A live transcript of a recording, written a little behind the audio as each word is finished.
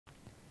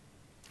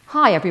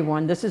Hi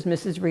everyone, this is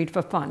Mrs. Read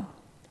for Fun.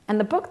 And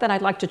the book that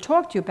I'd like to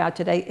talk to you about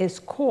today is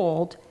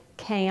called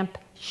Camp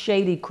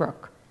Shady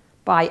Crook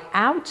by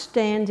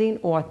outstanding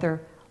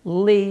author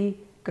Lee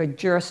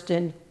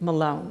Gjertsen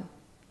Malone.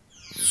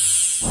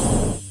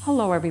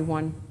 Hello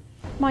everyone,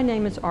 my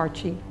name is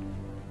Archie.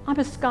 I'm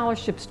a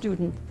scholarship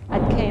student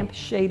at Camp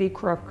Shady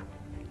Crook.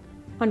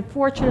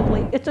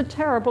 Unfortunately, it's a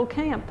terrible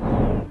camp.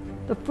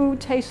 The food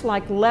tastes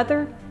like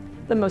leather,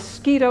 the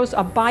mosquitos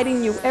are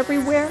biting you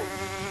everywhere,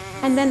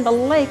 and then the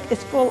lake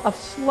is full of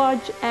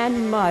sludge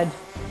and mud.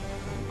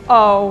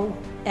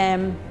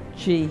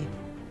 OMG.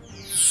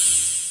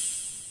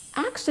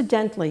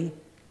 Accidentally,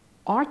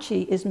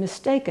 Archie is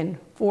mistaken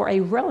for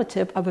a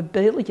relative of a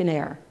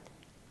billionaire,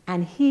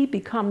 and he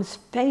becomes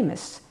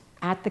famous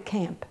at the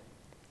camp.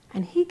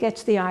 And he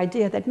gets the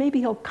idea that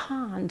maybe he'll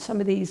con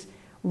some of these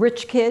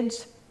rich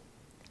kids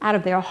out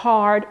of their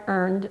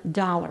hard-earned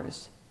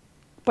dollars.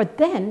 But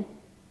then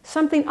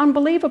something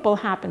unbelievable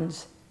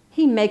happens.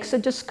 He makes a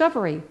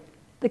discovery.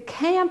 The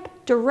camp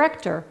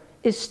director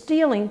is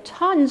stealing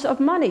tons of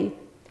money,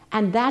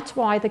 and that's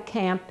why the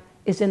camp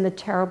is in the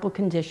terrible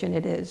condition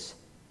it is.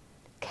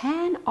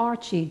 Can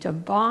Archie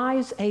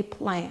devise a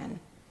plan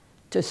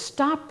to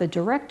stop the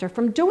director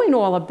from doing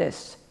all of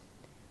this?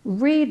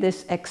 Read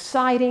this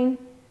exciting,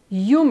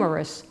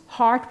 humorous,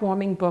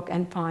 heartwarming book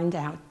and find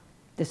out.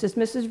 This is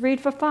Mrs. Read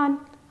for Fun.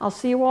 I'll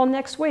see you all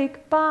next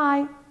week.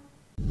 Bye.